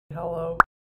Hello.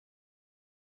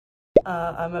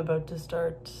 I'm about to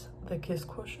start The Kiss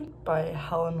Quotient by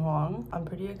Helen Hoang. I'm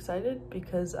pretty excited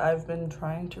because I've been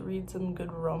trying to read some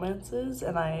good romances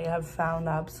and I have found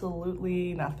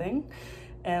absolutely nothing.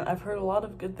 And I've heard a lot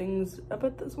of good things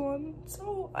about this one,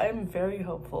 so I'm very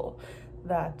hopeful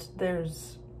that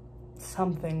there's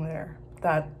something there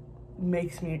that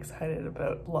makes me excited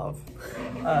about love.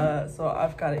 So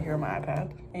I've got it here on my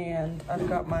iPad and I've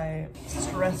got my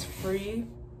stress-free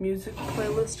music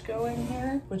playlist going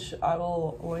here, which I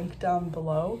will link down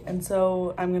below. And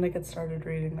so I'm gonna get started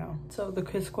reading now. So The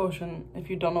Kiss Quotient, if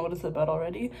you don't know what it's about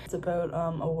already, it's about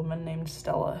a woman named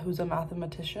Stella who's a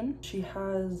mathematician. She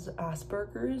has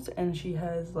Asperger's and she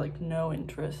has like no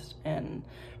interest in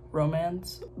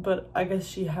romance, but I guess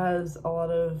she has a lot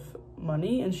of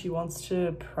money and she wants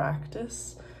to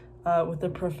practice with a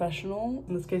professional.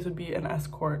 In this case would be an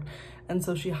escort, and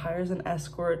so she hires an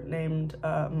escort named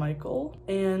Michael,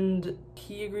 and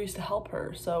he agrees to help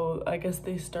her. So I guess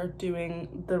they start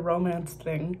doing the romance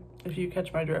thing, if you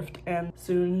catch my drift, and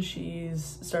soon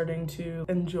she's starting to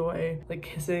enjoy like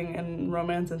kissing and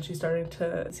romance, and she's starting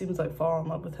to, it seems like, fall in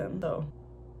love with him. So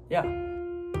yeah.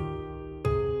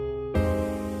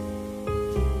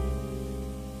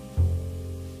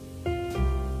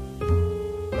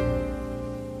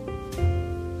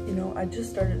 I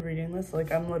just started reading this,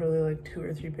 like I'm literally like 2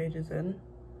 or 3 pages in,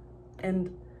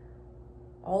 and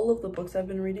all of the books I've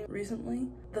been reading recently,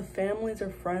 the families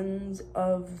or friends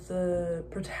of the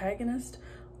protagonist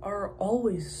are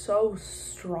always so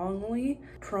strongly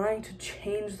trying to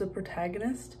change the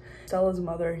protagonist. Stella's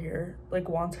mother here like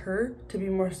wants her to be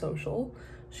more social.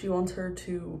 She wants her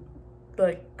to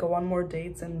like go on more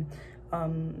dates and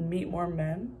meet more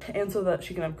men, and so that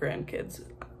she can have grandkids.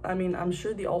 I mean, I'm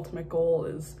sure the ultimate goal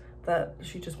is that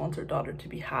she just wants her daughter to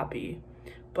be happy,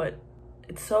 but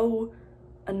it's so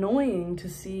annoying to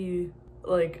see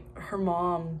like her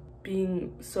mom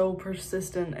being so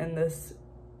persistent in this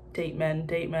date men,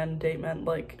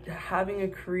 like having a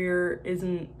career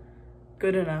isn't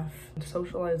good enough,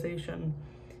 socialization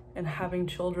and having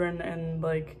children and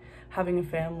like having a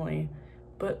family,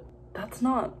 but that's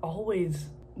not always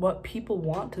what people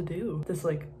want to do. This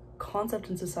like concept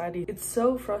in society, it's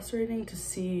so frustrating to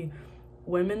see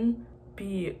women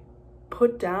be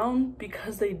put down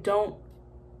because they're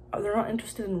not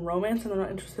interested in romance and they're not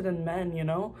interested in men, you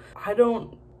know? I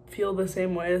don't feel the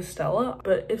same way as Stella,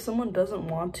 but if someone doesn't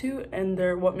want to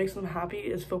and what makes them happy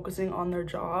is focusing on their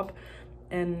job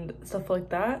and stuff like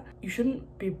that, you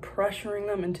shouldn't be pressuring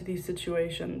them into these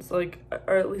situations. Like,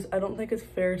 or at least I don't think it's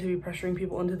fair to be pressuring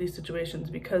people into these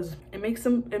situations, because it makes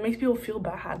people feel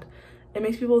bad. It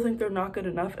makes people think they're not good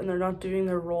enough and they're not doing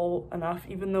their role enough,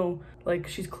 even though like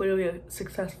she's clearly a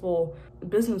successful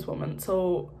businesswoman.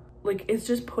 So like it's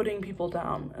just putting people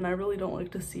down, and I really don't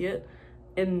like to see it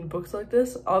in books like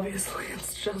this. Obviously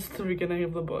it's just the beginning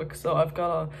of the book, so I've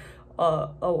got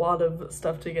a lot of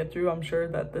stuff to get through. I'm sure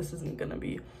that this isn't gonna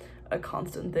be a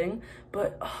constant thing,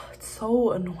 but it's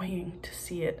so annoying to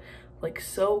see it like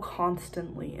so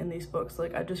constantly in these books.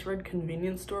 Like I just read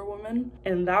Convenience Store Woman,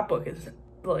 and that book is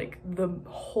like the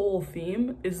whole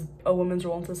theme is a woman's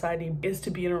role in society is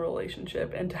to be in a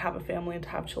relationship and to have a family and to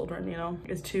have children, you know,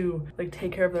 is to like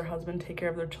take care of their husband, take care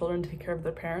of their children, take care of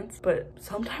their parents. But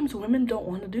sometimes women don't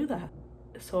want to do that,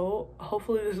 so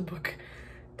hopefully this book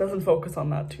doesn't focus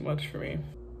on that too much for me.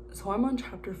 So I'm on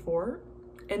chapter 4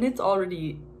 and it's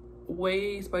already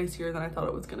way spicier than I thought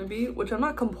it was gonna be, which I'm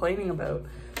not complaining about.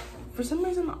 For some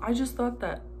reason I just thought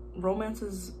that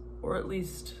romances, or at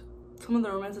least some of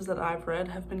the romances that I've read,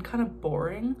 have been kind of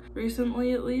boring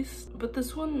recently, at least. But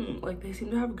this one, like, they seem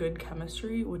to have good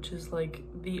chemistry, which is like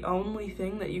the only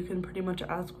thing that you can pretty much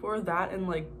ask for, that and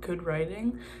like good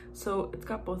writing. So it's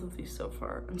got both of these so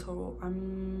far, and so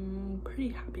I'm pretty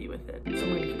happy with it. So I'm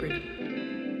gonna keep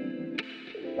reading.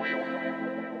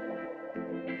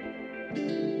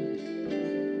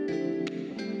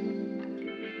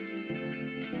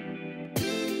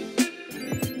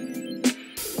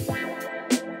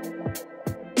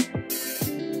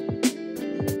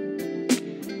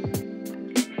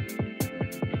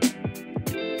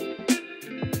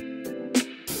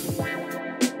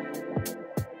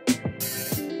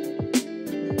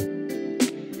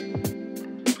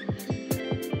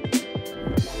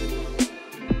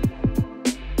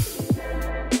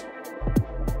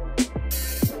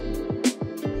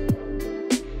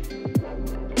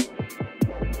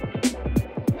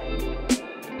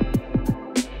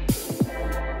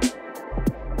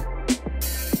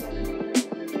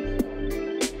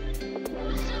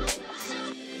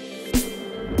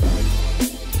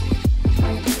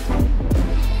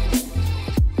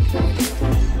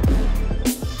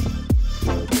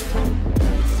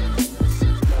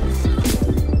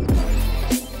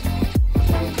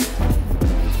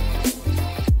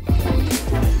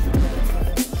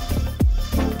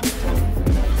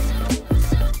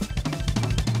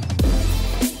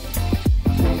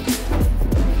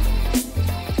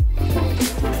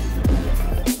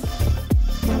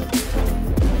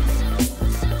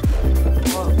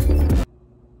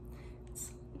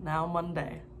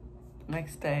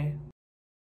 day.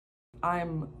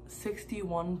 I'm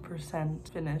 61%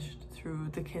 finished through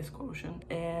the Kiss Quotient,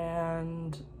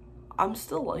 and I'm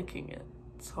still liking it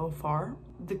so far.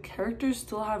 The characters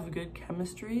still have good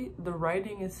chemistry. The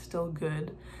writing is still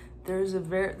good. There's a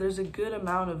good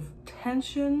amount of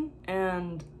tension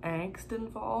and angst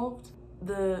involved.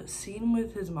 The scene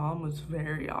with his mom was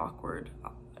very awkward,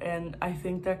 and I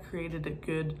think that created a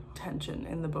good tension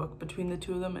in the book between the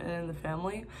two of them and in the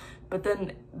family. But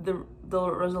then the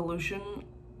resolution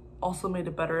also made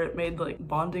it better. It made like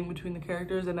bonding between the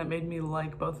characters, and it made me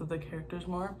like both of the characters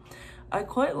more. I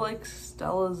quite like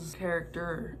Stella's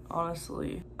character,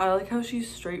 honestly. I like how she's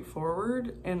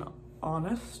straightforward and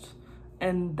honest,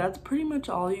 and that's pretty much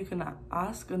all you can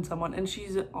ask in someone. And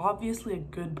she's obviously a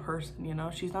good person, you know?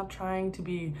 She's not trying to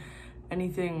be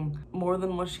anything more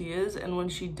than what she is, and when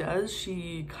she does,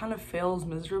 she kind of fails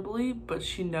miserably, but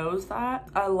she knows that.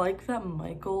 I like that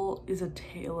Michael is a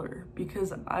tailor,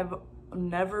 because I've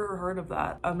never heard of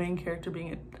that. A main character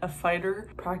being a fighter,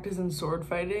 practicing sword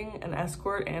fighting, an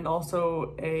escort, and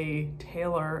also a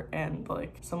tailor, and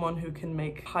like someone who can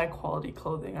make high quality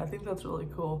clothing. I think that's really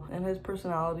cool, and his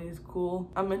personality is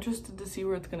cool. I'm interested to see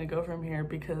where it's gonna go from here,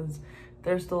 because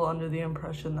they're still under the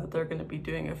impression that they're gonna be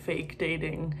doing a fake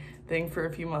dating thing for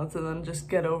a few months and then just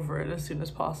get over it as soon as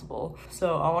possible.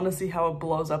 So I want to see how it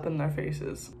blows up in their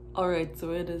faces. All right,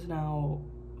 so it is now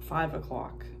 5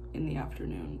 o'clock in the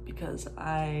afternoon because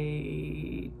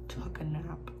I took a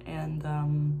nap, and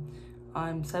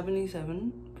I'm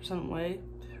 77% way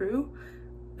through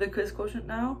the Kiss Quotient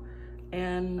now,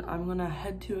 and I'm gonna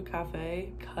head to a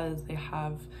cafe because they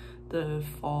have the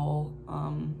fall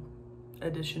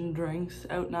edition drinks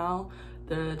out now.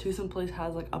 The Twosome Place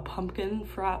has like a pumpkin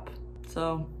frap,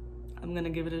 so I'm gonna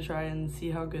give it a try and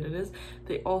see how good it is.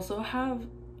 They also have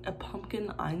a pumpkin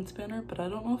Einspanner, but I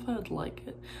don't know if I would like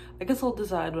it. I guess I'll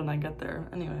decide when I get there.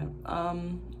 Anyway,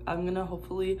 I'm gonna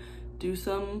hopefully do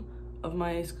some of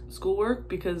my schoolwork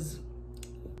because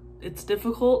it's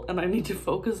difficult and I need to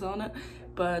focus on it,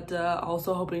 but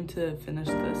also hoping to finish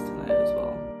this tonight as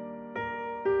well.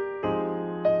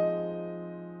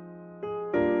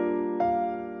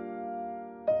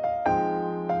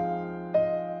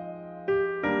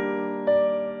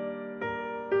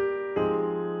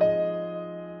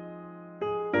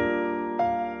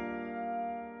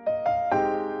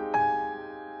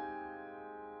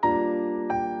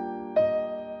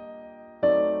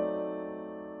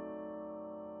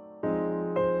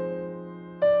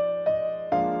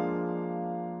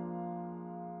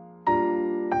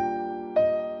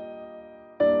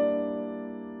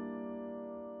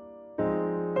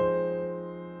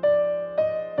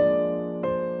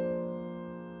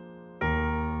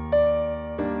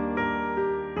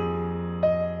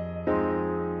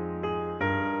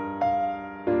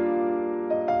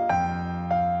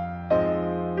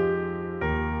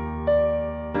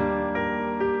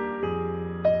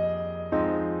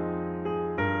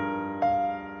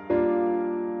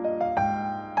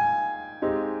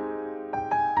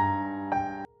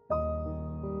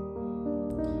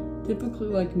 Typically,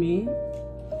 like me,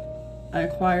 I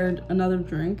acquired another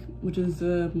drink, which is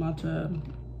the matcha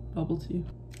bubble tea.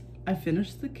 I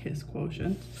finished the Kiss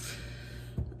Quotient.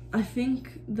 I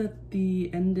think that the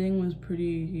ending was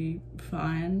pretty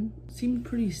fine. Seemed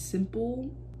pretty simple.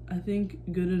 I think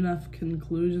good enough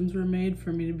conclusions were made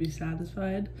for me to be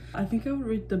satisfied. I think I would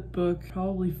rate the book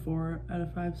probably 4 out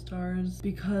of 5 stars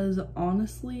because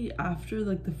honestly, after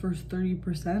like the first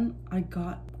 30%, I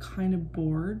got kind of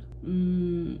bored.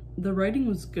 The writing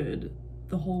was good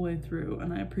the whole way through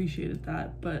and I appreciated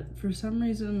that, but for some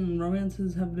reason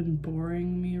romances have been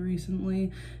boring me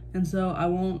recently, and so I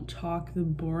won't chalk the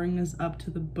boringness up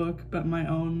to the book but my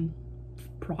own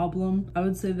problem. I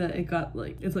would say that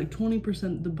it's like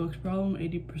 20% the book's problem,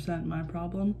 80% my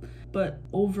problem, but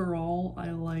overall I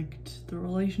liked the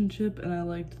relationship and I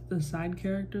liked the side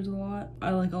characters a lot. I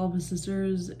like all of his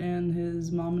sisters and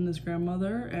his mom and his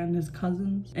grandmother and his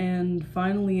cousins, and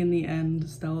finally in the end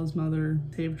Stella's mother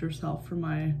saved herself from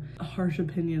my harsh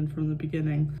opinion from the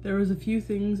beginning. There was a few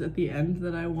things at the end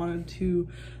that I wanted to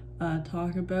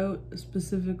talk about,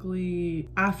 specifically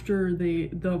after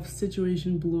the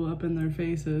situation blew up in their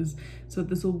faces, so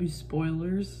this will be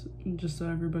spoilers just so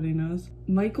everybody knows.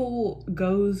 Michael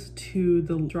goes to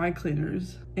the dry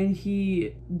cleaners and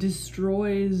he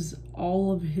destroys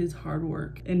all of his hard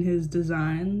work and his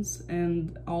designs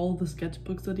and all the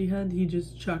sketchbooks that he had. He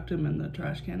just chucked them in the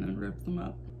trash can and ripped them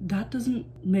up. That doesn't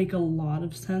make a lot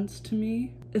of sense to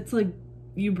me. It's like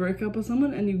you break up with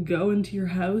someone and you go into your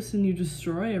house and you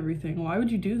destroy everything. Why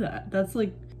would you do that? That's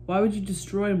like, why would you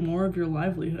destroy more of your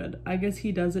livelihood? I guess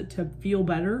he does it to feel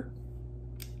better.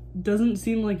 doesn't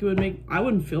seem like it would make, I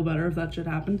wouldn't feel better if that shit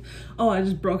happened. Oh, I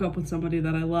just broke up with somebody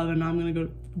that I love and now I'm gonna go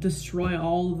destroy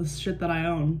all of the shit that I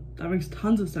own. That makes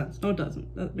tons of sense. No, it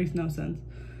doesn't. That makes no sense.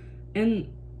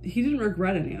 And he didn't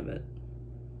regret any of it.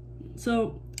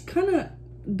 So kind of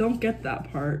don't get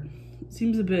that part. It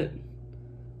seems a bit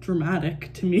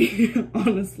dramatic to me,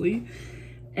 honestly.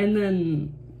 And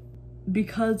then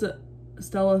because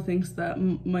Stella thinks that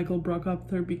Michael broke up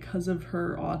with her because of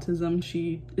her autism,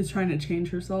 she is trying to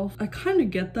change herself. I kind of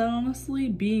get that, honestly,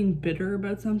 being bitter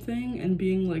about something and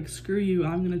being like, screw you,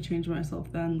 I'm gonna change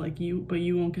myself then, like but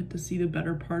you won't get to see the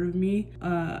better part of me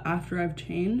after I've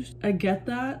changed. I get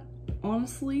that,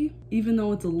 honestly, even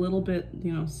though it's a little bit,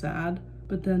 you know, sad.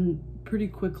 But then pretty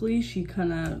quickly she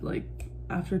kind of like,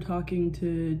 after talking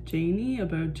to Janie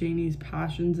about Janie's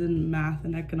passions in math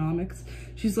and economics,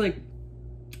 she's like,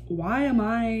 why am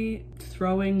I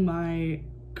throwing my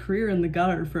career in the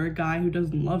gutter for a guy who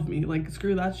doesn't love me? Like,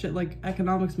 screw that shit. Like,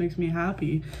 economics makes me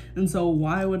happy. And so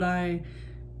why would I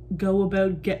go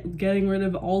about getting rid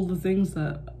of all the things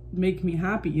that make me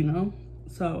happy, you know?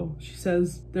 So she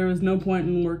says there was no point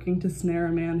in working to snare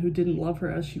a man who didn't love her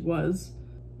as she was.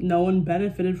 No one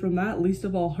benefited from that, least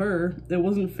of all her. It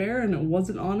wasn't fair and it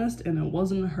wasn't honest and it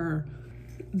wasn't her.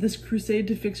 This crusade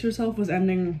to fix herself was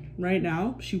ending right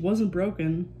now. She wasn't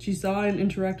broken. She saw and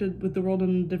interacted with the world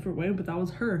in a different way, but that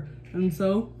was her. And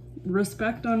so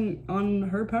respect on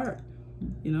her part,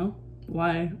 you know?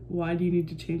 Why do you need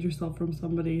to change yourself from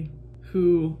somebody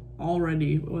who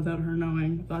already, without her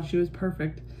knowing, thought she was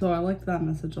perfect? So I liked that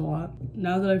message a lot.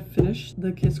 Now that I've finished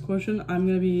the Kiss Quotient, I'm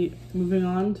gonna be moving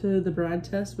on to the bride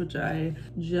test, which I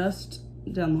just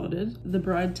downloaded. The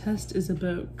bride test is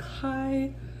about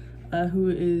Kai, who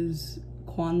is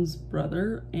Kwan's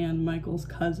brother and Michael's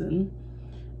cousin.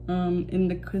 In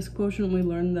the Kiss Quotient, we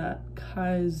learned that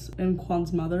Kai's and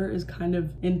Kwan's mother is kind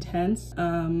of intense.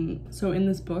 So in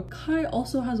this book, Kai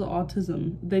also has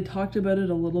autism. They talked about it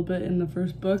a little bit in the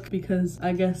first book because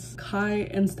I guess Kai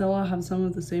and Stella have some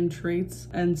of the same traits,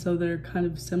 and so they're kind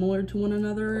of similar to one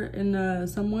another in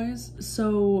some ways.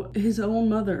 So his own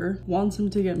mother wants him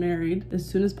to get married as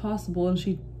soon as possible, and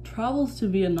she travels to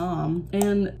Vietnam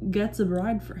and gets a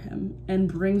bride for him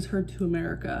and brings her to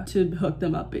America to hook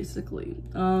them up, basically.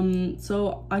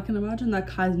 So I can imagine that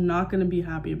Kai's not going to be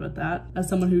happy about that as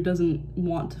someone who doesn't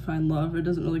want to find love or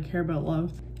doesn't really care about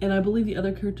love. And I believe the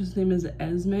other character's name is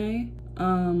Esme.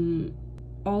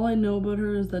 All I know about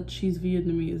her is that she's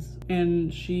Vietnamese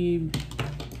and she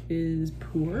is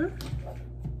poor.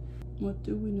 What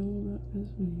do we know about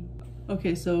Esme?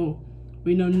 Okay, so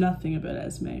we know nothing about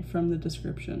Esme from the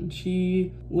description.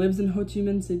 She lives in Ho Chi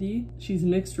Minh City, she's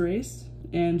mixed race,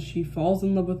 and she falls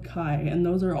in love with Kai, and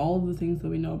those are all of the things that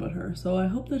we know about her. So I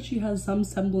hope that she has some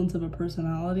semblance of a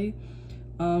personality,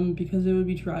 because it would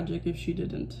be tragic if she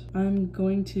didn't. I'm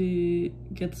going to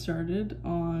get started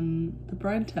on the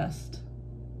bride test.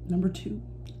 Number 2,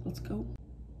 let's go.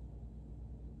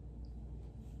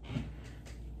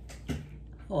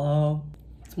 Hello,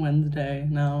 it's Wednesday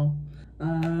now.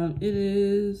 It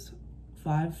is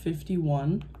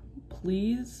 5:51.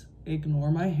 Please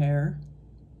ignore my hair.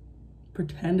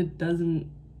 Pretend it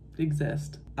doesn't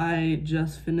exist. I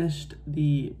just finished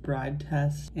the bride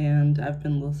test and I've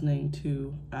been listening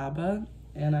to ABBA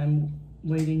and I'm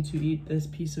waiting to eat this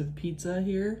piece of pizza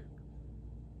here.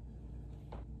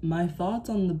 My thoughts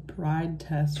on the bride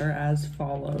test are as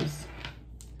follows.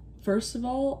 First of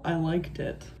all, I liked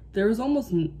it. There was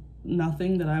almost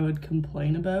nothing that I would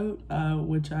complain about,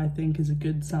 which I think is a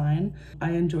good sign.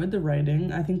 I enjoyed the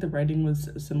writing. I think the writing was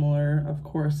similar, of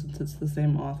course, since it's the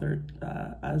same author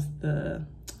as the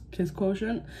Kiss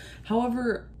Quotient.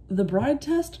 However, the bride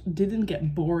test didn't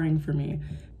get boring for me.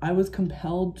 I was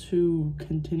compelled to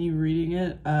continue reading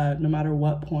it no matter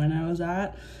what point I was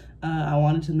at. I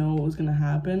wanted to know what was going to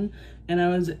happen, and I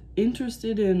was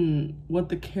interested in what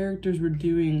the characters were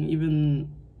doing, even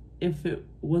if it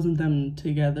wasn't them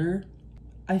together.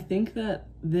 I think that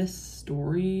this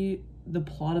story, the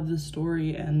plot of the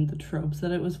story and the tropes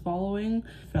that it was following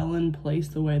fell in place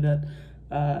the way that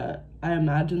I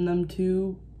imagined them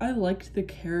to. I liked the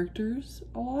characters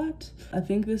a lot. I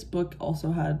think this book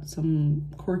also had some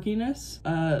quirkiness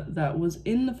that was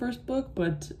in the first book,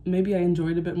 but maybe I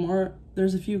enjoyed a bit more.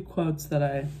 There's a few quotes that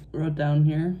I wrote down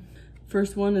here.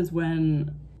 First one is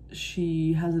when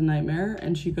she has a nightmare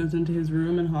and she goes into his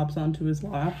room and hops onto his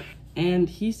lap, and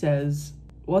he says,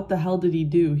 "What the hell did he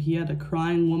do? He had a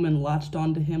crying woman latched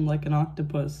onto him like an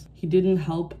octopus. He didn't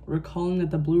help recalling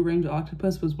that the blue-ringed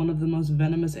octopus was one of the most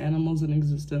venomous animals in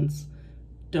existence.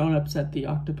 Don't upset the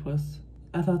octopus."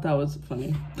 I thought that was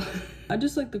funny. I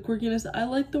just like the quirkiness. I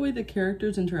like the way the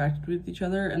characters interacted with each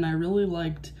other, and I really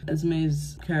liked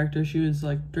Esme's character. She was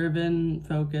like driven,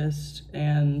 focused,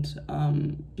 and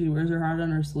she wears her heart on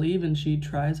her sleeve and she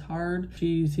tries hard.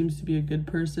 She seems to be a good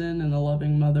person and a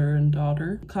loving mother and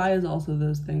daughter. Kai is also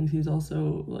those things. He's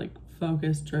also like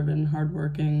focused, driven,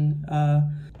 hardworking,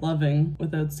 loving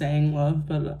without saying love,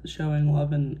 but showing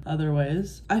love in other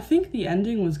ways. I think the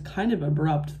ending was kind of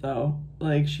abrupt though.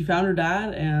 Like, she found her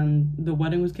dad and the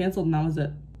wedding was canceled and that was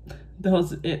it. That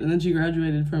was it. And then she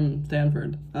graduated from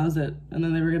Stanford. That was it. And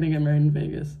then they were gonna get married in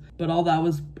Vegas. But all that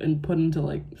was put into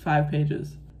like 5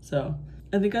 pages. So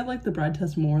I think I like the bride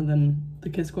test more than the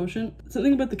Kiss Quotient.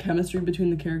 Something about the chemistry between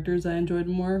the characters I enjoyed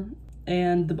more.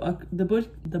 And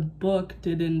the book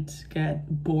didn't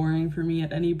get boring for me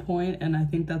at any point, and I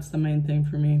think that's the main thing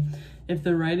for me. If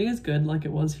the writing is good, like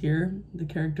it was here, the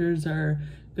characters are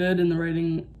good and the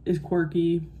writing is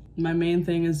quirky, my main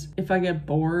thing is if I get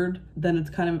bored, then it's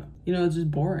kind of, you know, it's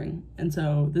just boring. And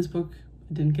so this book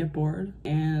didn't get bored,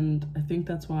 and I think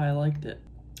that's why I liked it.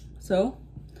 So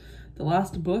the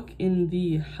last book in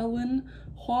the Helen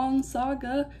Hoang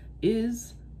Saga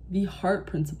is The Heart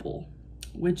Principle,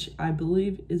 which I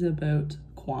believe is about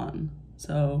Kwon.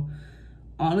 So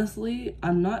honestly,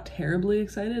 I'm not terribly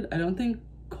excited. I don't think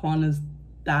Kwon is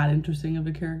that interesting of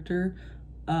a character.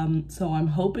 So I'm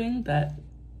hoping that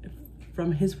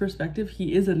from his perspective,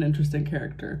 he is an interesting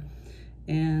character.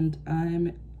 And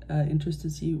I'm interested to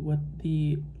see what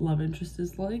the love interest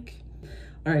is like.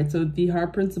 All right, so The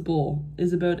Heart Principle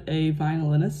is about a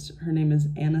violinist. Her name is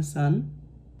Anna Sun.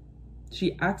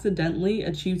 She accidentally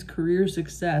achieves career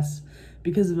success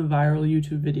because of a viral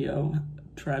YouTube video.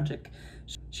 Tragic.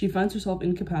 She finds herself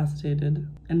incapacitated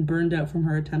and burned out from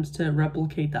her attempts to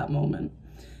replicate that moment.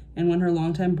 And when her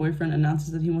longtime boyfriend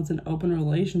announces that he wants an open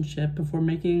relationship before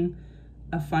making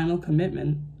a final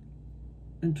commitment,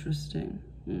 interesting.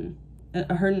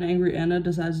 Her and angry Anna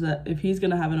decides that if he's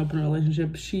gonna have an open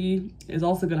relationship, she is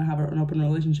also gonna have an open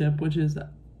relationship, which is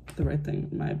the right thing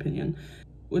in my opinion.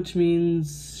 Which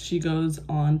means she goes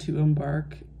on to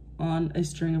embark on a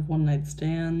string of one-night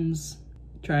stands,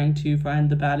 trying to find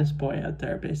the baddest boy out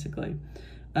there, basically.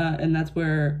 And that's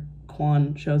where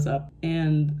Kwon shows up.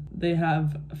 And they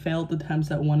have failed attempts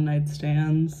at one-night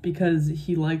stands because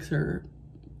he likes her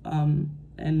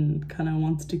and kind of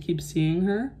wants to keep seeing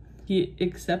her. He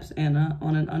accepts Anna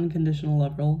on an unconditional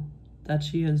level that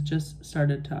she has just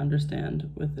started to understand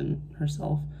within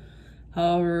herself.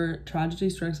 However, tragedy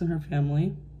strikes on her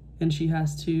family, and she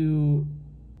has to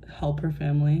help her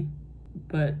family,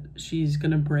 but she's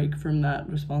gonna break from that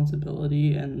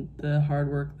responsibility and the hard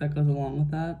work that goes along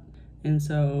with that. And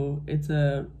so it's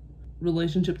a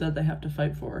relationship that they have to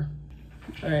fight for.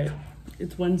 All right,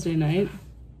 it's Wednesday night.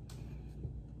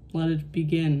 Let it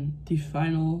begin. The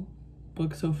final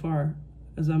book so far,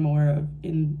 as I'm aware of,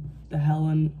 in the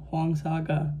Helen Hoang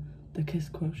Saga, The Kiss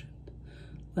Quotient.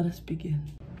 Let us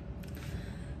begin.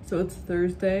 So it's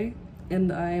Thursday,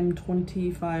 and I am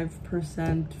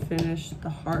 25% finished The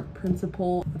Heart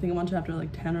Principle. I think I'm on chapter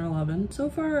like 10 or 11. So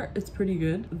far, it's pretty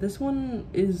good. This one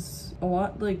is a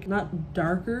lot, like, not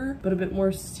darker, but a bit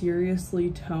more seriously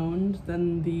toned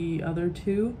than the other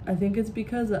two. I think it's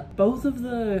because both of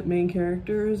the main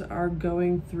characters are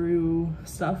going through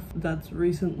stuff that's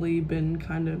recently been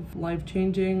kind of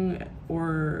life-changing,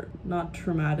 or not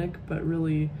traumatic, but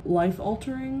really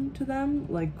life-altering to them.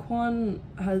 Like, Kwon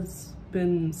has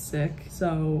been sick,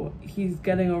 so he's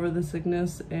getting over the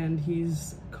sickness and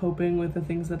he's coping with the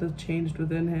things that have changed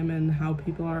within him and how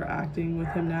people are acting with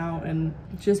him now, and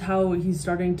just how he's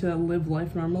starting to live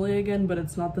life normally again, but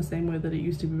it's not the same way that it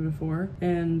used to be before.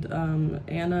 And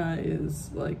Anna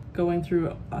is like going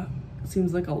through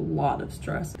seems like a lot of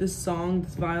stress. This song,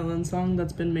 this violin song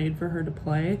that's been made for her to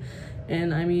play,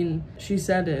 and I mean, she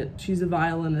said it, she's a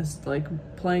violinist, like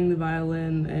playing the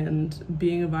violin and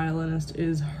being a violinist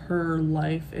is her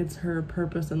life, it's her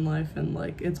purpose in life, and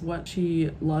like it's what she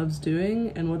loves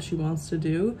doing and what she wants to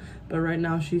do. But right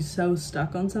now she's so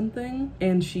stuck on something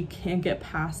and she can't get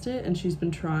past it, and she's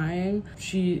been trying,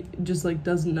 she just like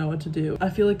doesn't know what to do. I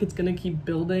feel like it's gonna keep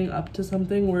building up to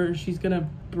something where she's gonna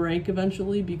break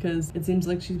eventually, because it seems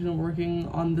like she's been working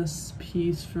on this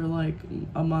piece for like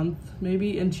a month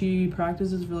maybe, and she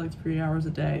practices for like 3 hours a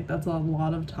day. That's a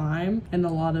lot of time and a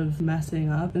lot of messing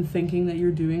up and thinking that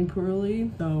you're doing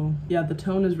poorly. So yeah, the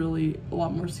tone is really a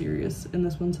lot more serious in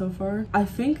this one so far. I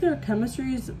think their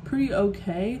chemistry is pretty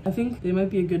okay. I think they might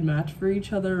be a good match for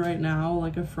each other right now,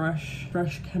 like a fresh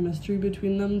chemistry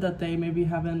between them that they maybe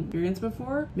haven't experienced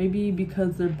before. Maybe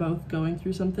because they're both going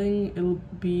through something, it'll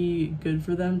be good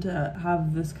for them to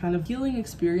have this kind of of healing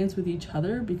experience with each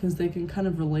other because they can kind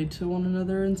of relate to one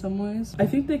another in some ways. I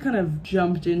think they kind of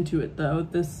jumped into it though,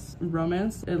 this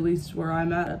romance, at least where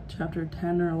I'm at chapter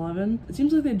 10 or 11. It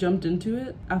seems like they jumped into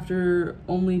it after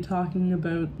only talking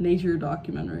about nature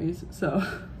documentaries, so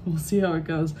we'll see how it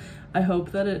goes. I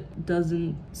hope that it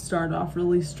doesn't start off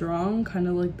really strong, kind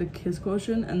of like the Kiss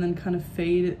Quotient, and then kind of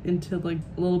fade into like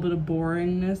a little bit of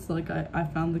boringness like I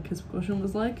found the Kiss Quotient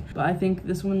was like. But I think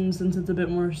this one, since it's a bit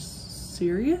more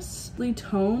seriously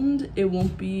toned, it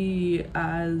won't be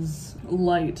as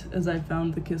light as I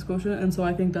found the Kiss Quotient, and so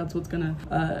I think that's what's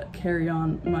gonna carry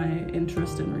on my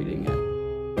interest in reading it.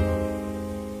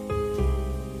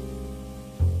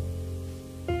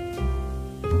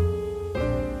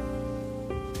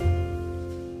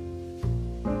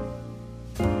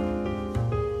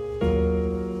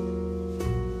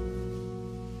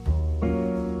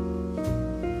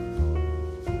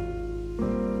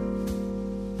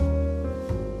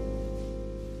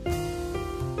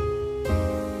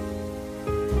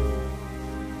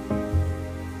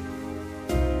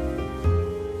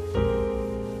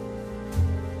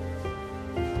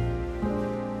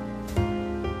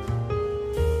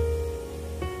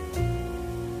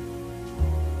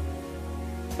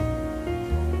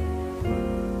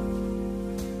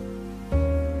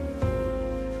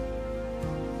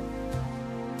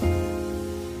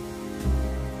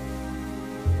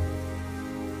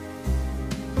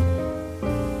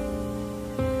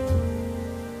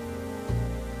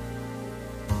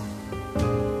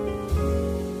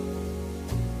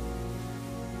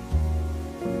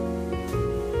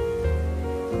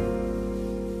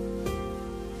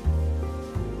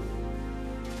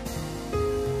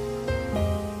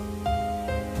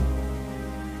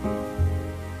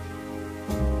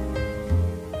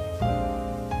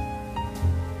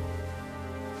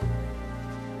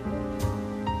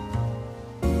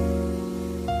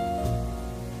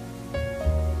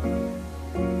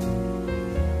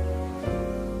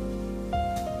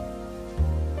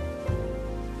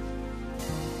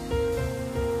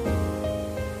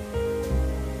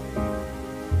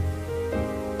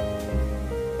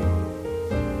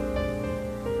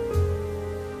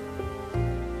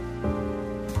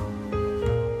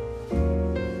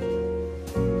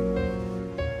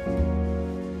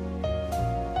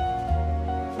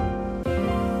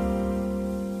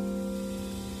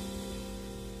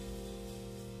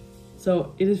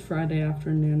 So it is Friday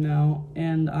afternoon now,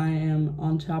 and I am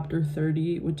on chapter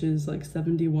 30, which is like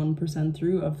 71%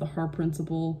 through of The Heart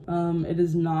Principle. It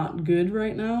is not good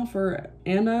right now for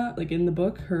Anna. Like in the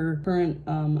book, her current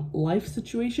life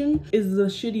situation is the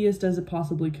shittiest as it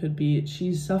possibly could be.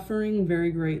 She's suffering very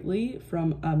greatly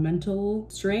from mental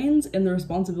strains and the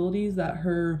responsibilities that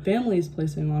her family is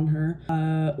placing on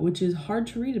her, which is hard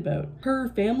to read about. Her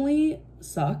family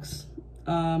sucks.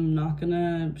 Not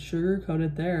gonna sugarcoat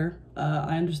it there.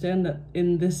 I understand that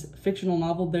in this fictional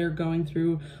novel they're going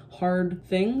through hard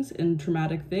things and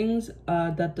traumatic things.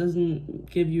 That doesn't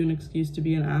give you an excuse to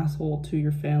be an asshole to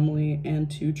your family and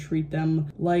to treat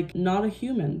them like not a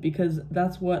human, because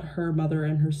that's what her mother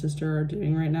and her sister are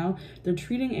doing right now. They're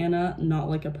treating Anna not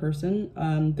like a person.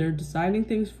 They're deciding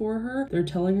things for her, they're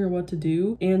telling her what to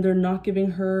do, and they're not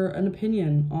giving her an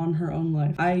opinion on her own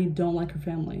life. I don't like her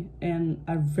family, and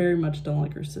I very much don't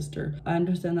like her sister. I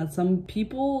understand that some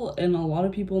people and a lot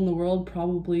of people in the world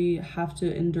probably have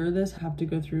to endure this, have to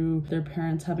go through their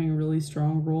parents having a really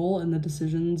strong role in the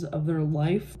decisions of their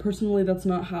life. Personally, that's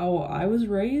not how I was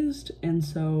raised, and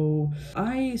so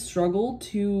I struggled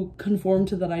to conform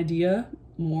to that idea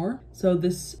more. So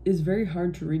this is very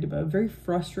hard to read about, very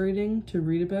frustrating to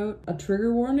read about. A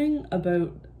trigger warning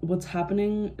about what's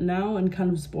happening now, and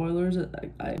kind of spoilers,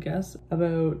 I guess,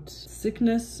 about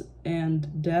sickness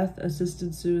and death,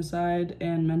 assisted suicide,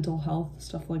 and mental health,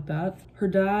 stuff like that. Her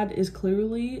dad is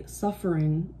clearly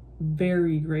suffering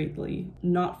very greatly,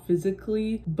 not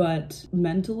physically, but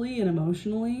mentally and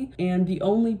emotionally. And the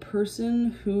only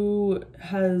person who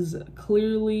has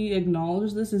clearly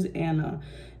acknowledged this is Anna.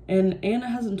 And Anna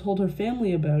hasn't told her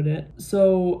family about it.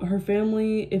 So her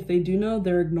family, if they do know,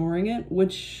 they're ignoring it,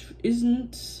 which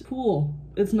isn't cool.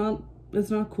 It's not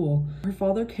cool. Her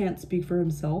father can't speak for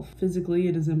himself. Physically,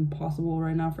 it is impossible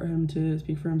right now for him to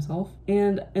speak for himself.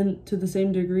 And to the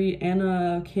same degree,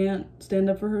 Anna can't stand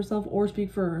up for herself or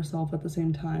speak for herself at the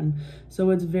same time.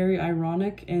 So it's very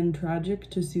ironic and tragic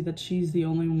to see that she's the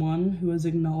only one who has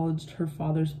acknowledged her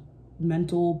father's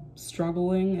mental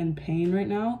struggling and pain right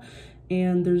now.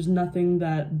 And there's nothing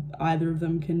that either of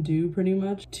them can do pretty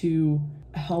much to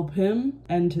help him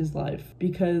end his life,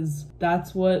 because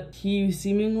that's what he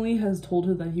seemingly has told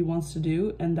her that he wants to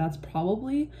do, and that's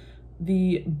probably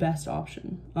the best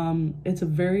option. It's a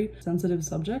very sensitive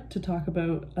subject to talk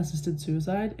about assisted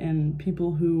suicide and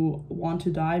people who want to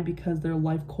die because their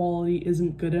life quality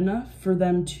isn't good enough for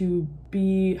them to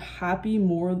be happy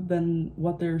more than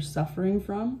what they're suffering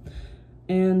from.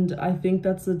 And I think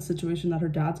that's the situation that her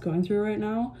dad's going through right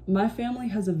now. My family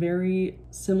has a very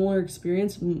similar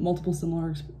experience, multiple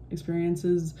similar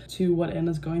experiences to what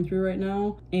Anna's going through right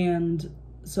now. And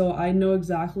so I know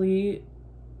exactly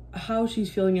how she's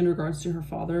feeling in regards to her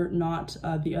father, not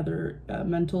the other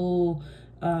mental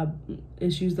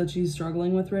issues that she's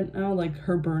struggling with right now, like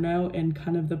her burnout and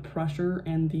kind of the pressure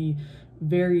and the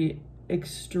very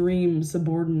extreme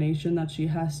subordination that she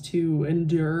has to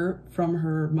endure from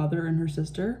her mother and her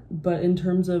sister. But in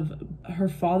terms of her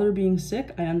father being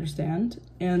sick, I understand,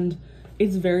 and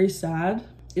it's very sad.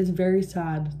 It's a very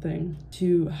sad thing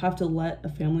to have to let a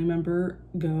family member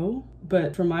go,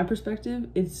 but from my perspective,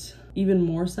 it's even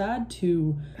more sad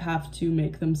to have to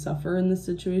make them suffer in this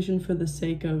situation for the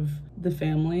sake of the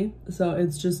family. So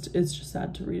it's just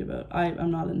sad to read about.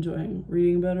 I'm not enjoying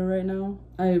reading about it right now.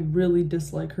 I really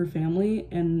dislike her family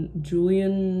and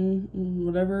Julian,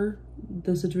 whatever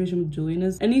the situation with Julian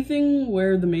is. Anything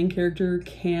where the main character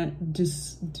can't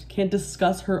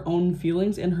discuss her own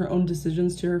feelings and her own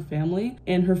decisions to her family,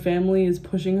 and her family is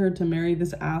pushing her to marry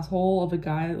this asshole of a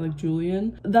guy like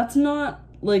Julian. That's not,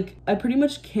 like, I pretty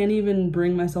much can't even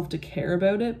bring myself to care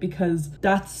about it, because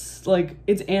that's, like,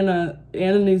 it's Anna.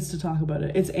 Anna needs to talk about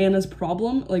it. It's Anna's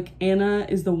problem. Like, Anna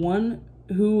is the one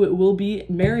who will be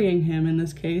marrying him in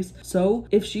this case. So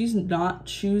if she's not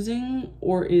choosing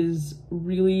or is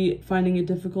really finding it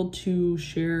difficult to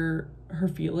share her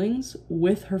feelings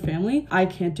with her family, I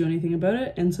can't do anything about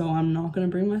it. And so I'm not going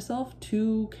to bring myself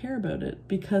to care about it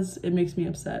because it makes me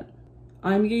upset.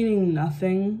 I'm gaining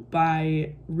nothing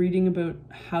by reading about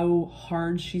how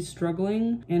hard she's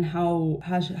struggling and how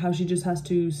she just has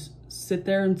to sit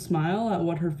there and smile at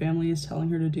what her family is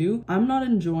telling her to do. I'm not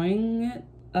enjoying it.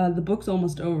 The book's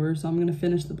almost over, so I'm gonna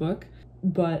finish the book.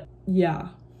 But yeah,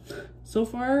 so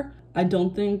far, I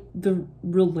don't think the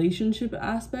relationship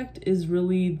aspect is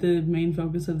really the main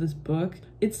focus of this book.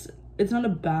 It's not a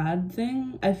bad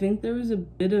thing. I think there was a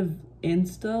bit of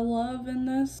insta love in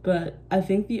this, but I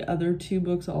think the other two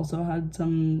books also had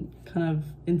some kind of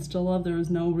insta love. There was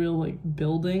no real like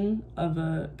building of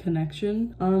a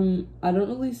connection. I don't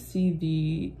really see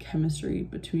the chemistry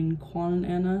between Kwon and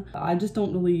Anna. I just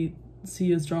don't really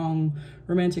see a strong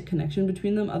romantic connection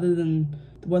between them other than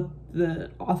what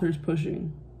the author's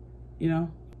pushing, you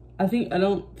know? I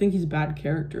don't think he's a bad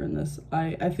character in this.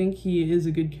 I think he is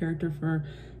a good character for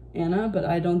Anna, but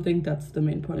I don't think that's the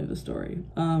main point of the story.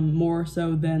 More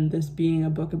so than this being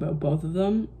a book about both of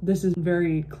them, this is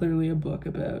very clearly a book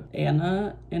about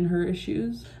Anna and her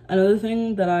issues. Another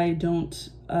thing that I don't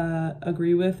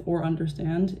agree with or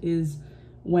understand is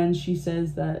when she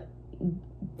says that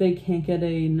they can't get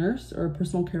a nurse or a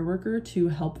personal care worker to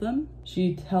help them.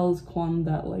 She tells Kwon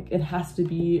that like it has to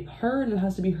be her and it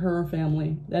has to be her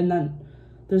family, and then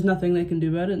there's nothing they can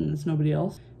do about it and it's nobody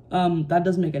else. That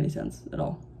doesn't make any sense at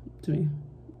all to me.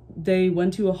 They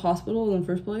went to a hospital in the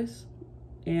first place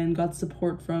and got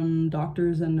support from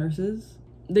doctors and nurses.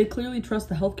 They clearly trust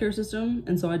the healthcare system,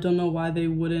 and so I don't know why they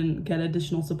wouldn't get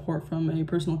additional support from a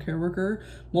personal care worker,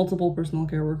 multiple personal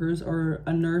care workers, or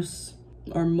a nurse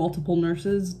or multiple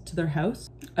nurses to their house.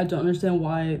 I don't understand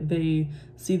why they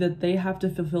see that they have to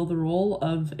fulfill the role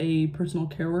of a personal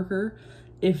care worker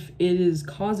if it is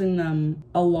causing them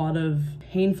a lot of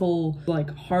painful,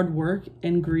 like, hard work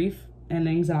and grief and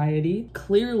anxiety.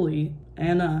 Clearly,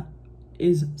 Anna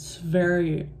is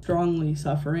very strongly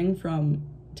suffering from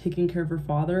taking care of her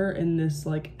father in this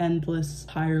like endless,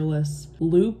 tireless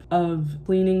loop of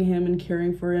cleaning him and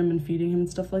caring for him and feeding him and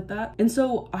stuff like that. And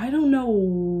so I don't know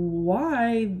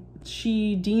why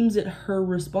she deems it her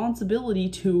responsibility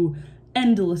to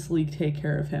endlessly take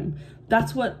care of him.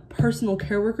 That's what personal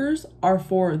care workers are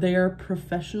for. They are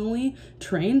professionally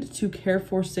trained to care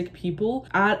for sick people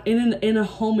in a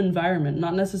home environment,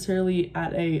 not necessarily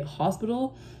at a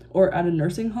hospital or at a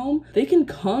nursing home. They can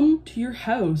come to your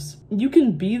house. You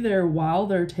can be there while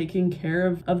they're taking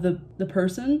care of the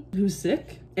person who's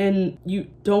sick, and you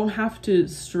don't have to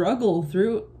struggle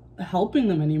through helping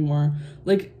them anymore.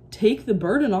 Like, take the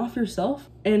burden off yourself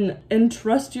and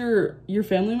trust your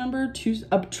family member to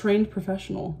a trained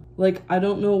professional. Like, I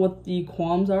don't know what the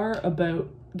qualms are about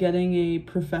getting a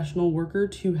professional worker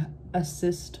to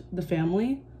assist the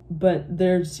family, but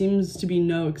there seems to be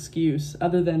no excuse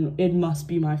other than it must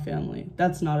be my family.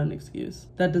 That's not an excuse.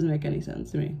 That doesn't make any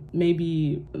sense to me.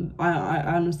 Maybe, I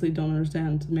honestly don't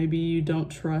understand. Maybe you don't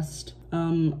trust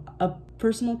a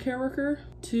personal care worker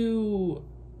to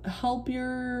help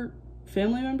your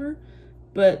family member,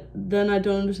 but then I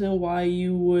don't understand why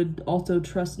you would also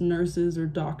trust nurses or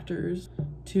doctors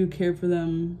to care for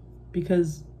them,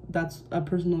 because that's a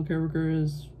personal care worker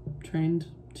is trained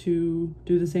to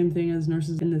do the same thing as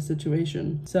nurses in this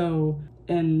situation. So,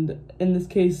 and in this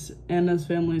case, Anna's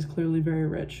family is clearly very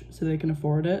rich, so they can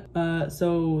afford it.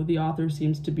 So the author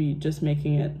seems to be just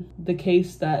making it the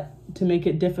case that to make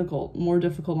it more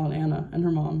difficult on Anna and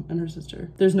her mom and her sister.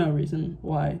 There's no reason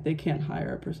why they can't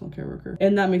hire a personal care worker.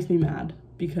 And that makes me mad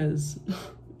because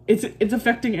it's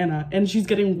affecting Anna and she's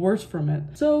getting worse from it.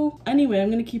 So anyway,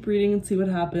 I'm gonna keep reading and see what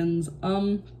happens.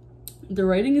 The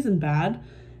writing isn't bad,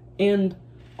 and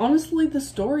honestly the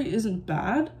story isn't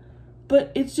bad,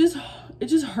 but it just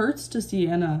hurts to see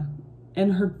Anna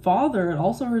and her father. It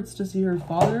also hurts to see her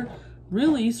father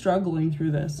really struggling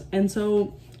through this. And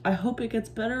so I hope it gets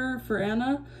better for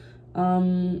Anna,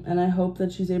 and I hope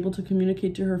that she's able to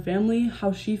communicate to her family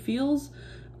how she feels,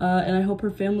 and I hope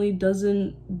her family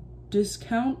doesn't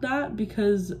discount that,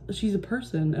 because she's a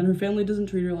person and her family doesn't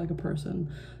treat her like a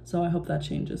person. So I hope that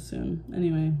changes soon.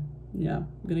 Anyway, yeah, I'm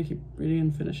gonna keep reading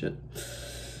and finish it.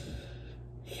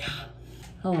 Yeah.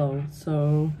 Hello.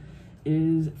 So it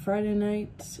is Friday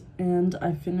night and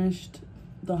I finished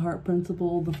The Heart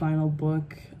Principle, the final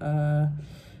book,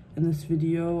 in this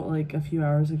video like a few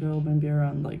hours ago, maybe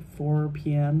around like 4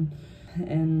 p.m.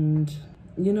 And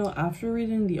you know, after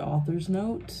reading the author's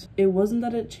note, it wasn't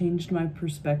that it changed my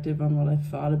perspective on what I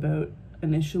thought about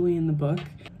initially in the book,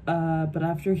 but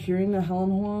after hearing that Helen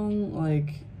Hoang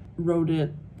like wrote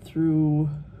it through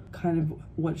kind of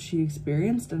what she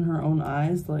experienced in her own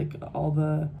eyes, like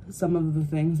some of the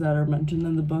things that are mentioned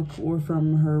in the book were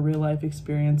from her real life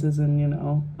experiences, and you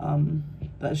know,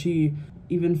 that she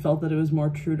even felt that it was more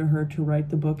true to her to write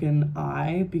the book in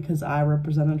I, because I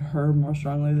represented her more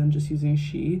strongly than just using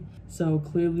she. So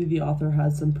clearly the author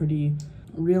has some pretty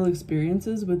real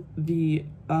experiences with the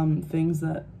things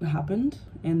that happened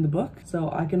in the book. So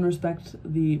I can respect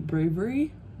the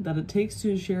bravery that it takes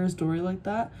to share a story like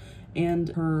that, and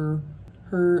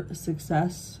her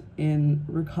success in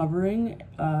recovering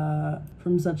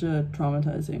from such a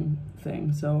traumatizing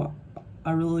thing. So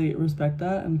I really respect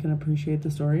that and can appreciate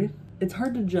the story. It's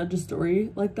hard to judge a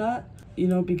story like that, you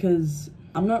know, because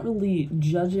I'm not really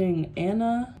judging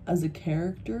Anna as a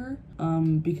character,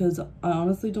 because I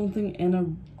honestly don't think Anna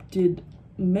did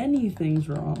many things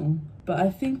wrong. But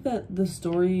I think that the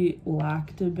story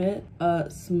lacked a bit.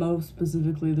 Most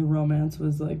specifically, the romance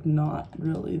was like not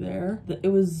really there.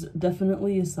 It was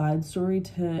definitely a side story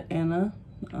to Anna.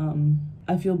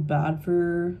 I feel bad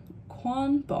for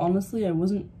Kwon, but honestly, I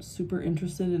wasn't super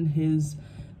interested in his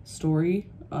story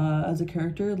as a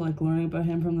character. Like learning about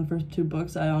him from the first 2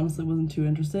 books, I honestly wasn't too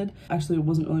interested. Actually, it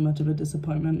wasn't really much of a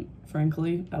disappointment,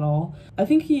 frankly, at all. I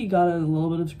think he got a little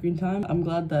bit of screen time. I'm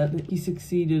glad that he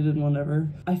succeeded in whatever.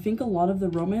 I think a lot of the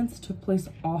romance took place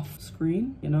off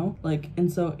screen, you know, like, and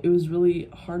so it was really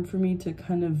hard for me to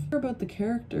kind of care about the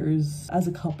characters as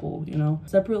a couple, you know.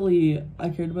 Separately, I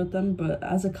cared about them, but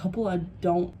as a couple, I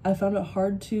found it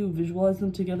hard to visualize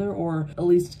them together, or at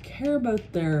least care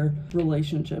about their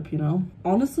relationship, you know.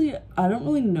 Honestly, I don't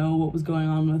really know what was going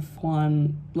on with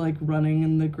Kwon, like running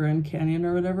in the Grand Canyon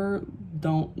or whatever.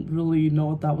 Don't really know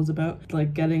what that was about,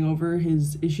 like getting over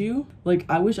his issue. Like,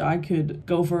 I wish I could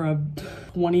go for a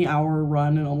 20-hour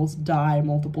run and almost die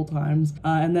multiple times,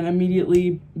 and then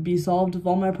immediately be solved of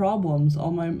all my problems,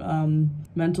 all my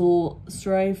mental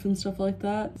strife and stuff like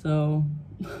that. So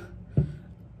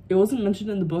it wasn't mentioned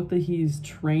in the book that he's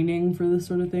training for this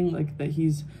sort of thing, like that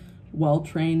he's well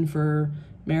trained for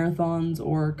marathons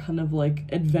or kind of like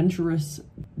adventurous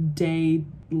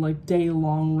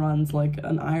day-long runs like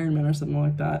an Ironman or something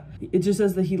like that. It just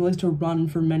says that he likes to run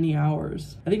for many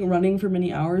hours. I think running for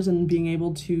many hours and being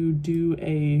able to do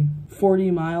a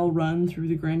 40-mile run through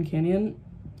the Grand Canyon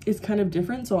is kind of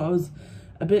different, so I was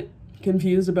a bit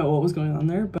confused about what was going on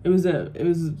there, but it was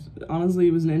honestly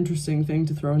an interesting thing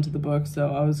to throw into the book,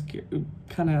 so I was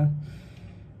kind of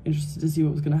interested to see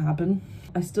what was going to happen.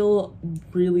 I still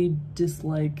really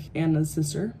dislike Anna's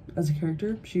sister as a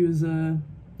character. She was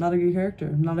not a good character,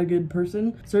 not a good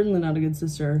person, certainly not a good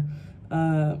sister,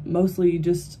 mostly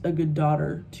just a good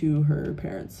daughter to her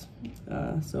parents.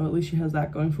 So at least she has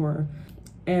that going for her.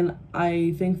 And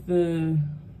I think the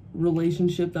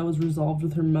relationship that was resolved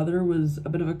with her mother was a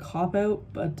bit of a cop-out,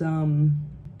 but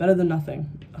better than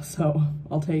nothing, so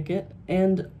I'll take it.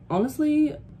 And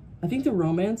honestly, I think the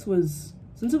romance was,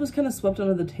 since it was kind of swept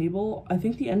under the table, I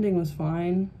think the ending was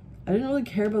fine. I didn't really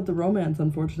care about the romance,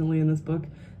 unfortunately, in this book,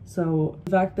 so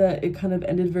the fact that it kind of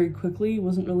ended very quickly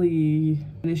wasn't really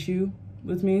an issue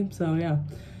with me, so yeah.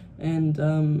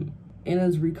 And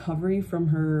Anna's recovery from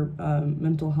her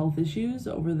mental health issues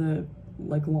over the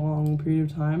long period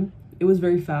of time. It was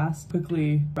very fast,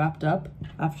 quickly wrapped up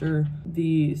after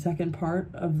the second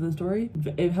part of the story.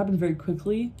 It happened very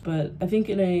quickly, but I think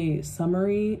in a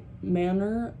summary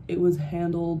manner, it was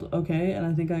handled okay, and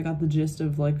I think I got the gist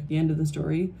of the end of the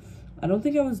story. I don't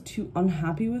think I was too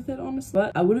unhappy with it, honestly,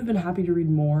 but I would have been happy to read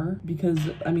more because,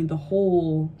 I mean, the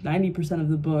whole 90% of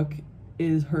the book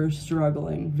is her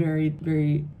struggling, very,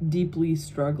 very deeply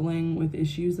struggling with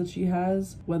issues that she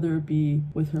has, whether it be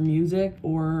with her music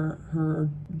or her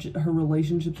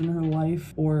relationships in her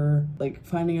life, or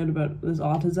finding out about this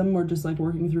autism, or just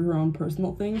working through her own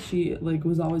personal things. She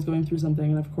was always going through something,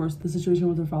 and of course the situation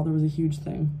with her father was a huge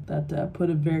thing that put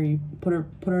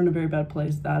her in a very bad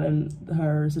place. That and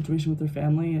her situation with her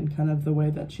family and kind of the way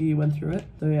that she went through it.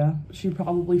 So yeah, she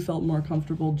probably felt more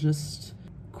comfortable just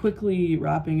quickly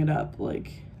wrapping it up.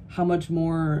 How much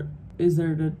more is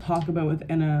there to talk about with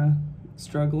Anna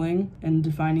struggling and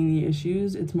defining the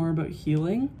issues? It's more about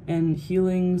healing, and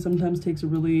healing sometimes takes a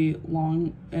really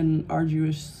long and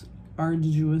arduous.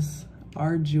 Maybe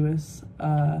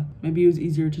it was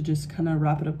easier to just kind of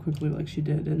wrap it up quickly like she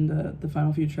did in the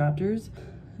final few chapters.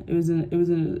 It was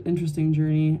an interesting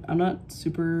journey. I'm not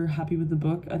super happy with the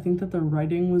book. I think that the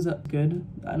writing was good.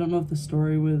 I don't know if the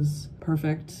story was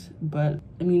perfect, but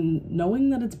I mean, knowing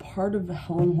that it's part of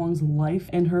Helen Hoang's life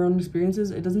and her own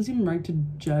experiences, it doesn't seem right to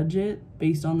judge it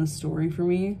based on the story for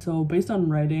me. So based on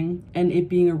writing and it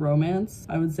being a romance,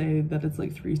 I would say that it's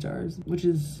 3 stars, which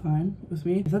is fine with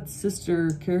me. If that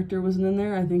sister character wasn't in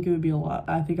there, I think it would be a lot.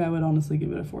 I think I would honestly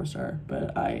give it a 4-star,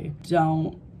 but I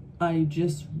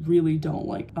just really don't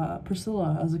like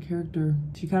Priscilla as a character.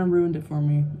 She kind of ruined it for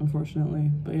me,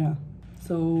 unfortunately, but yeah.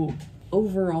 So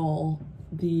overall,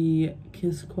 the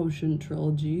Kiss Quotient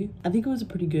trilogy, I think it was a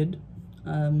pretty good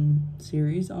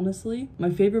series, honestly. My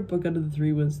favorite book out of the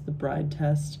 3 was The Bride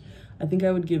Test. I think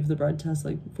I would give The Bride Test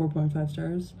 4.5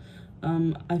 stars.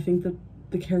 I think that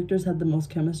the characters had the most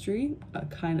chemistry,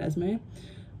 Kai and Esme.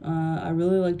 I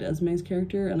really liked Esme's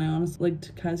character, and I honestly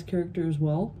liked Kai's character as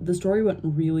well. The story went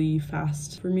really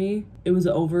fast for me. It was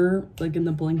over in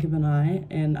the blink of an eye,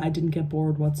 and I didn't get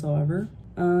bored whatsoever.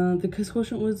 The Kiss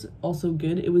Quotient was also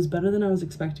good. It was better than I was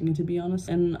expecting it to be, honest.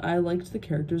 And I liked the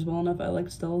characters well enough. I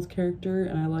liked Stella's character,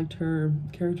 and I liked her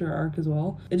character arc as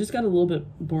well. It just got a little bit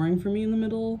boring for me in the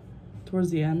middle,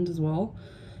 towards the end as well.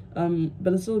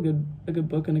 But it's still a good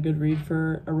book and a good read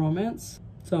for a romance.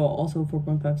 So also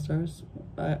 4.5 stars,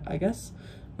 I guess.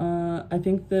 I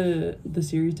think the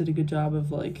series did a good job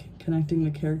of connecting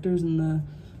the characters and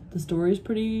the stories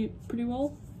pretty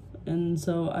well. And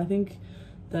so I think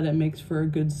that it makes for a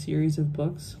good series of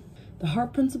books. The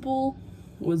Heart Principle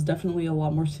was definitely a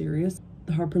lot more serious.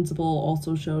 The Heart Principle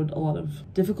also showed a lot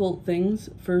of difficult things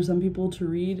for some people to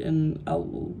read, and a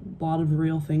lot of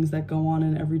real things that go on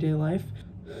in everyday life.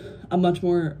 A much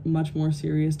more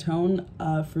serious tone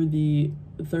for the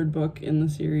 3rd book in the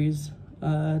series.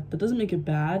 That doesn't make it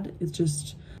bad. It's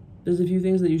just there's a few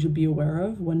things that you should be aware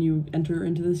of when you enter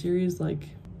into the series, like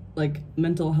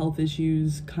mental health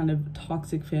issues, kind of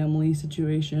toxic family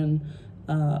situation,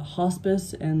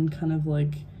 hospice, and kind of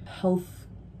health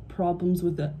problems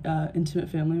with an intimate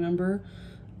family member,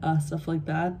 stuff like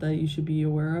that you should be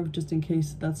aware of, just in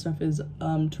case that stuff is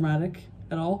traumatic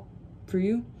at all for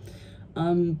you.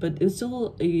 But it's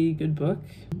still a good book,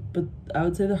 but I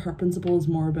would say The Heart Principle is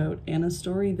more about Anna's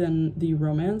story than the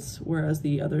romance, whereas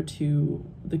the other 2,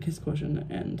 The Kiss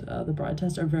Quotient and The Bride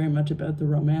Test, are very much about the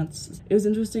romance. It was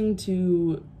interesting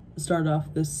to start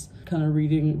off this kind of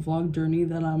reading vlog journey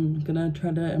that I'm gonna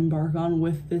try to embark on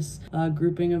with this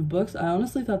grouping of books. I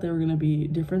honestly thought they were gonna be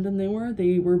different than they were.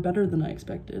 They were better than I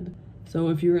expected. So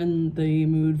if you're in the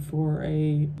mood for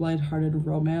a lighthearted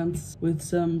romance with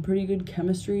some pretty good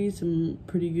chemistry, some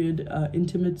pretty good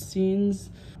intimate scenes,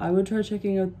 I would try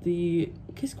checking out the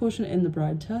Kiss Quotient and The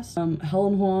Bride Test.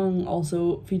 Helen Hoang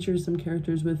also features some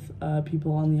characters with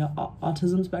people on the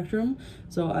autism spectrum,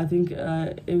 so I think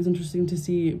it was interesting to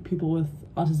see people with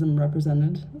autism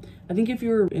represented. I think if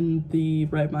you're in the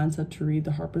right mindset to read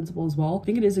The Heart Principle as well, I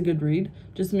think it is a good read.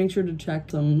 Just make sure to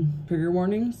check some trigger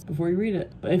warnings before you read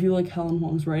it. But if you like Helen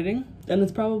Hoang's writing, then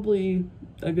it's probably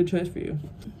a good choice for you.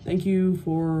 Thank you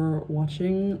for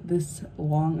watching this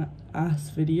long ass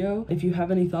video. If you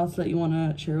have any thoughts that you want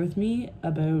to share with me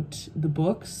about the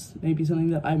books, maybe something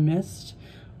that I missed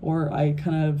or I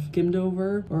kind of skimmed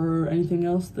over, or anything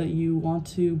else that you want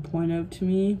to point out to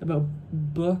me about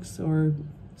books or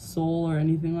Seoul or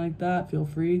anything like that, feel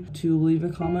free to leave a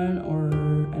comment or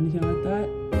anything like that.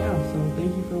 Yeah, so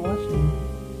thank you for watching.